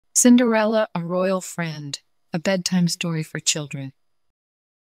Cinderella, a Royal Friend, a bedtime story for children.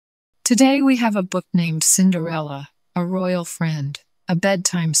 Today we have a book named Cinderella, a Royal Friend, a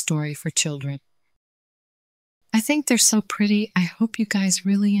bedtime story for children. I think they're so pretty. I hope you guys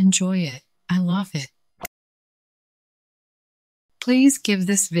really enjoy it. I love it. Please give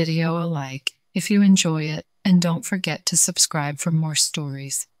this video a like if you enjoy it, and don't forget to subscribe for more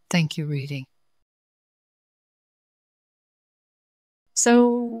stories. Thank you, reading.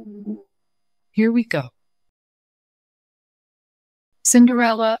 So, here we go.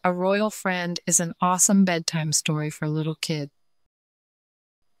 Cinderella, a Royal Friend is an awesome bedtime story for little kids.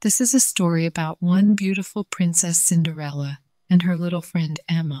 This is a story about one beautiful Princess Cinderella and her little friend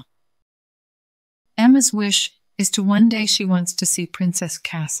Emma. Emma's wish is to one day she wants to see Princess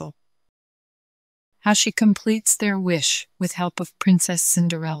Castle. How she completes their wish with help of Princess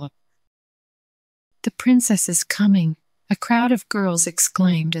Cinderella. "The princess is coming," a crowd of girls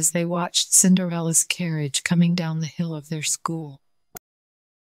exclaimed as they watched Cinderella's carriage coming down the hill of their school.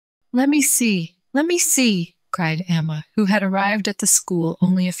 Let me see," cried Emma, who had arrived at the school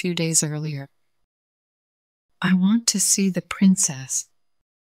only a few days earlier. "I want to see the princess."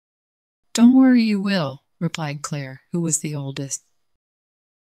 "Don't worry, you will," replied Claire, who was the oldest.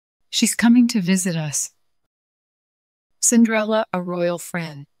 "She's coming to visit us." Cinderella, a Royal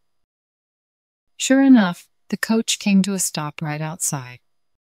Friend. Sure enough, the coach came to a stop right outside.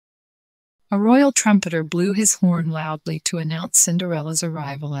 A royal trumpeter blew his horn loudly to announce Cinderella's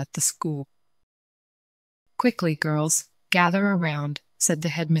arrival at the school. "Quickly, girls, gather around," said the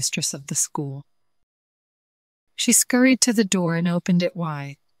headmistress of the school. She scurried to the door and opened it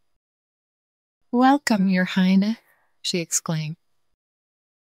wide. "Welcome, Your Highness," she exclaimed.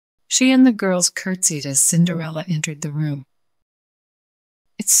 She and the girls curtsied as Cinderella entered the room.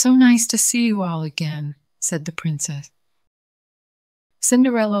 "It's so nice to see you all again," said the princess.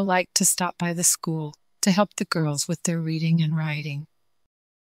 Cinderella liked to stop by the school to help the girls with their reading and writing.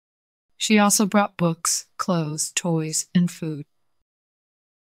 She also brought books, clothes, toys, and food.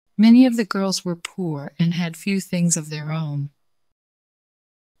 Many of the girls were poor and had few things of their own.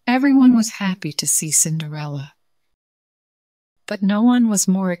 Everyone was happy to see Cinderella, but no one was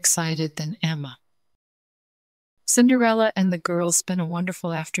more excited than Emma. Cinderella and the girls spent a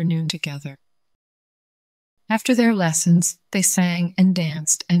wonderful afternoon together. After their lessons, they sang and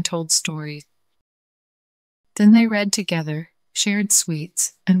danced and told stories. Then they read together, shared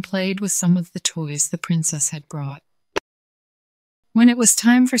sweets, and played with some of the toys the princess had brought. When it was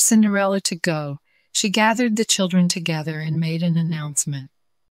time for Cinderella to go, she gathered the children together and made an announcement.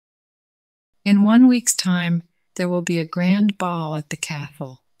 "In 1 week's time, there will be a grand ball at the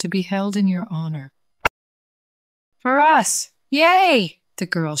castle to be held in your honor." "For us! Yay!" the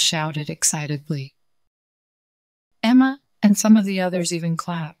girls shouted excitedly. Emma and some of the others even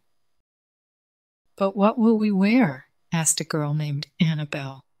clapped. "But what will we wear?" asked a girl named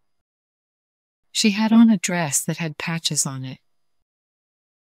Annabelle. She had on a dress that had patches on it.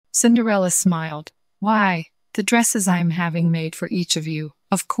 Cinderella smiled. "Why, the dresses I am having made for each of you,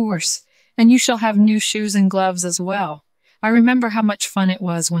 of course, and you shall have new shoes and gloves as well. I remember how much fun it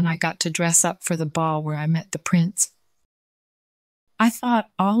was when I got to dress up for the ball where I met the prince. I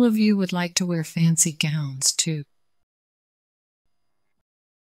thought all of you would like to wear fancy gowns, too."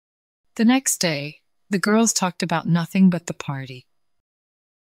 The next day, the girls talked about nothing but the party.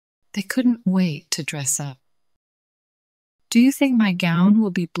 They couldn't wait to dress up. "Do you think my gown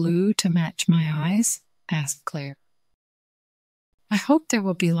will be blue to match my eyes?" asked Claire. "I hope there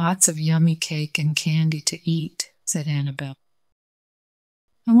will be lots of yummy cake and candy to eat," said Annabelle.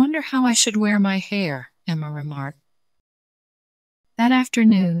 "I wonder how I should wear my hair," Emma remarked. That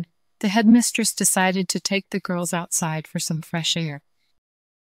afternoon, the headmistress decided to take the girls outside for some fresh air.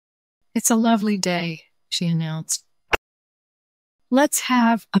 "It's a lovely day," she announced. "Let's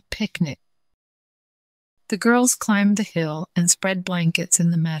have a picnic." The girls climbed the hill and spread blankets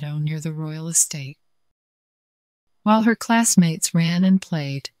in the meadow near the royal estate. While her classmates ran and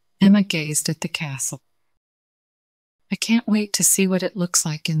played, Emma gazed at the castle. "I can't wait to see what it looks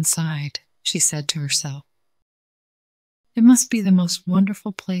like inside," she said to herself. "It must be the most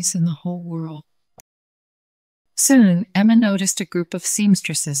wonderful place in the whole world." Soon, Emma noticed a group of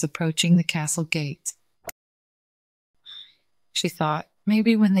seamstresses approaching the castle gates. She thought,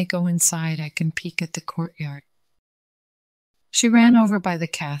 maybe when they go inside I can peek at the courtyard. She ran over by the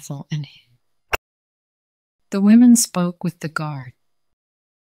castle and hid. The women spoke with the guard.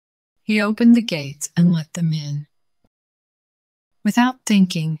 He opened the gates and let them in. Without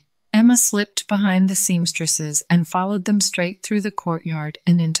thinking, Emma slipped behind the seamstresses and followed them straight through the courtyard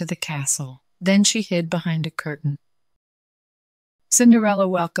and into the castle. Then she hid behind a curtain. Cinderella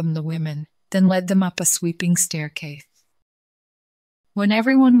welcomed the women, then led them up a sweeping staircase. When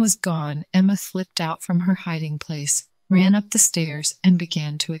everyone was gone, Emma slipped out from her hiding place, ran up the stairs, and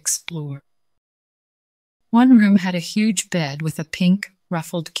began to explore. One room had a huge bed with a pink,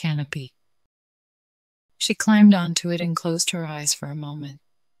 ruffled canopy. She climbed onto it and closed her eyes for a moment.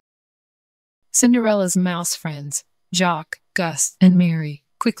 Cinderella's mouse friends, Jacques, Gus, and Mary,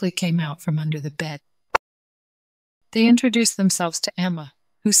 quickly came out from under the bed. They introduced themselves to Emma,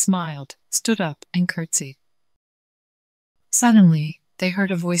 who smiled, stood up, and curtsied. Suddenly, they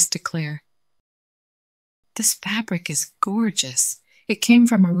heard a voice declare, "This fabric is gorgeous. It came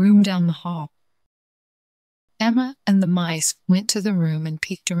from a room down the hall." Emma and the mice went to the room and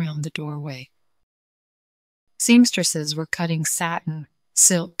peeked around the doorway. Seamstresses were cutting satin,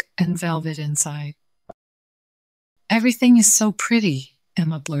 silk, and velvet inside. "Everything is so pretty,"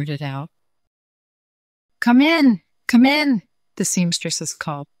 Emma blurted out. "Come in, come in," the seamstresses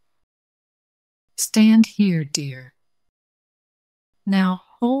called. "Stand here, dear." "Now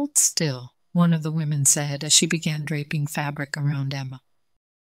hold still," one of the women said as she began draping fabric around Emma.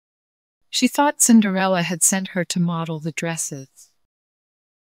 She thought Cinderella had sent her to model the dresses.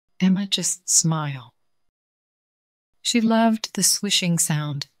 Emma just smiled. She loved the swishing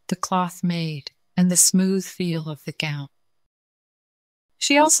sound the cloth made and the smooth feel of the gown.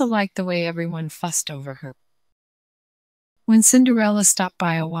 She also liked the way everyone fussed over her. When Cinderella stopped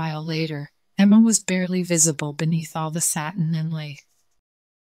by a while later, Emma was barely visible beneath all the satin and lace.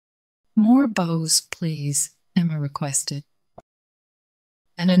 "More bows, please," Emma requested.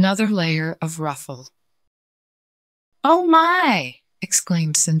 And another layer of ruffle. "Oh my!"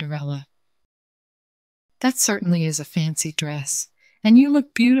 exclaimed Cinderella. "That certainly is a fancy dress, and you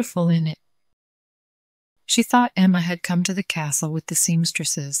look beautiful in it." She thought Emma had come to the castle with the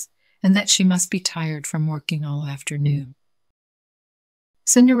seamstresses, and that she must be tired from working all afternoon.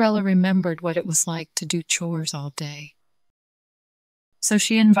 Cinderella remembered what it was like to do chores all day. So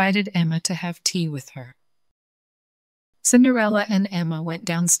she invited Emma to have tea with her. Cinderella and Emma went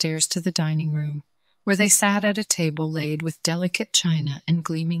downstairs to the dining room, where they sat at a table laid with delicate china and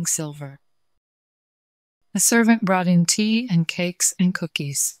gleaming silver. A servant brought in tea and cakes and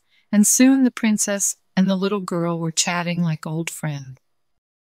cookies, and soon the princess and the little girl were chatting like old friends.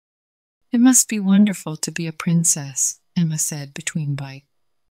 "It must be wonderful to be a princess," Emma said between bites.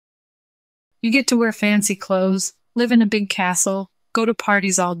 "You get to wear fancy clothes, live in a big castle, go to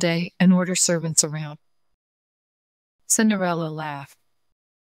parties all day, and order servants around." Cinderella laughed.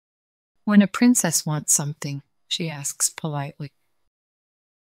 "When a princess wants something," she asks politely.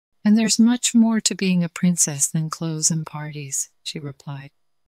 "And there's much more to being a princess than clothes and parties," she replied.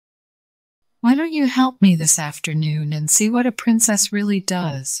 "Why don't you help me this afternoon and see what a princess really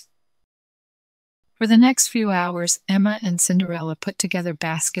does?" For the next few hours, Emma and Cinderella put together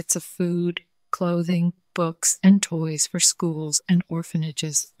baskets of food, clothing, books, and toys for schools and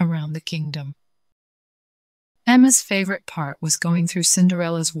orphanages around the kingdom. Emma's favorite part was going through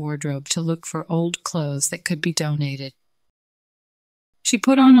Cinderella's wardrobe to look for old clothes that could be donated. She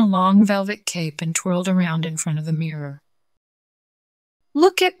put on a long velvet cape and twirled around in front of the mirror.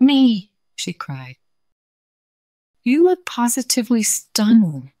 "Look at me!" she cried. "You look positively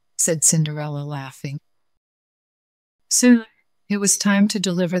stunning," said Cinderella, laughing. Soon, it was time to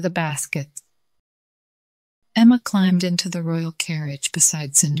deliver the baskets. Emma climbed into the royal carriage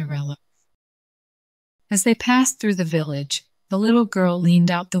beside Cinderella. As they passed through the village, the little girl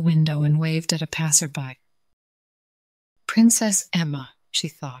leaned out the window and waved at a passerby. "Princess Emma," she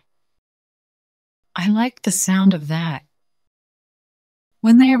thought. "I like the sound of that."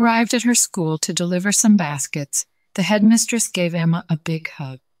 When they arrived at her school to deliver some baskets, the headmistress gave Emma a big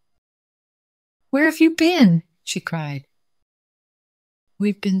hug. "Where have you been?" she cried.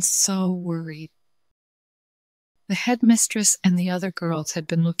 "We've been so worried." The headmistress and the other girls had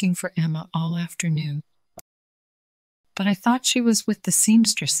been looking for Emma all afternoon. "But I thought she was with the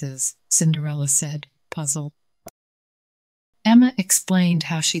seamstresses," Cinderella said, puzzled. Emma explained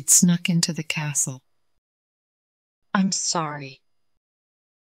how she'd snuck into the castle. "I'm sorry,"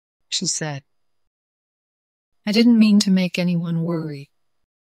 she said. "I didn't mean to make anyone worry.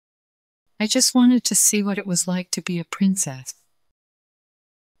 I just wanted to see what it was like to be a princess."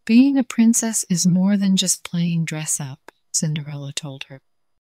 "Being a princess is more than just playing dress-up," Cinderella told her.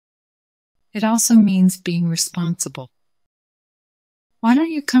 "It also means being responsible. Why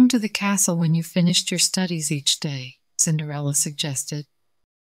don't you come to the castle when you've finished your studies each day?" Cinderella suggested.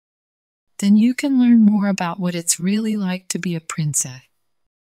 "Then you can learn more about what it's really like to be a princess."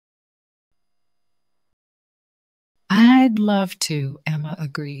 "I'd love to," Emma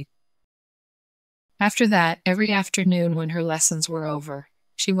agreed. After that, every afternoon when her lessons were over,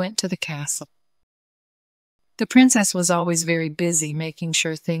 she went to the castle. The princess was always very busy making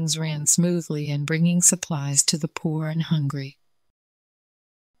sure things ran smoothly and bringing supplies to the poor and hungry.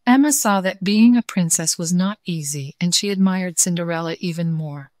 Emma saw that being a princess was not easy, and she admired Cinderella even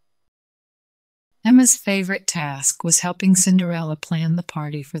more. Emma's favorite task was helping Cinderella plan the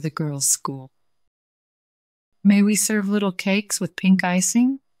party for the girls' school. "May we serve little cakes with pink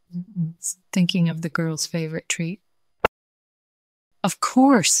icing?" Thinking of the girl's favorite treat. "Of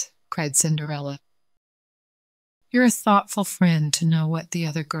course," cried Cinderella. "You're a thoughtful friend to know what the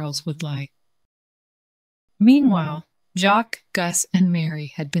other girls would like." Meanwhile, Jacques, Gus, and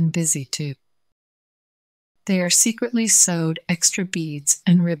Mary had been busy too. They secretly sewed extra beads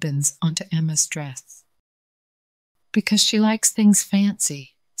and ribbons onto Emma's dress. "Because she likes things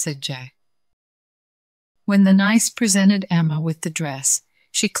fancy," said Jack. When the nice presented Emma with the dress,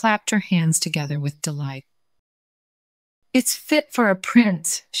 she clapped her hands together with delight. "It's fit for a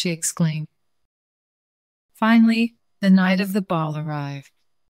prince," she exclaimed. Finally, the night of the ball arrived.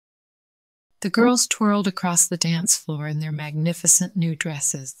 The girls twirled across the dance floor in their magnificent new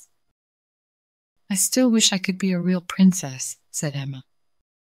dresses. "I still wish I could be a real princess," said Emma.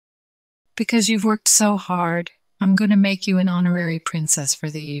 "Because you've worked so hard, I'm going to make you an honorary princess for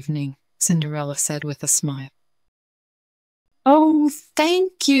the evening," Cinderella said with a smile. "Oh,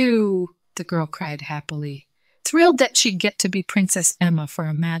 thank you!" the girl cried happily, thrilled that she'd get to be Princess Emma for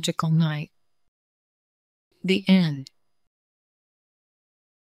a magical night. The end.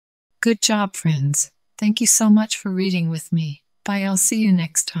 Good job, friends. Thank you so much for reading with me. Bye, I'll see you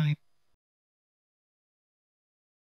next time.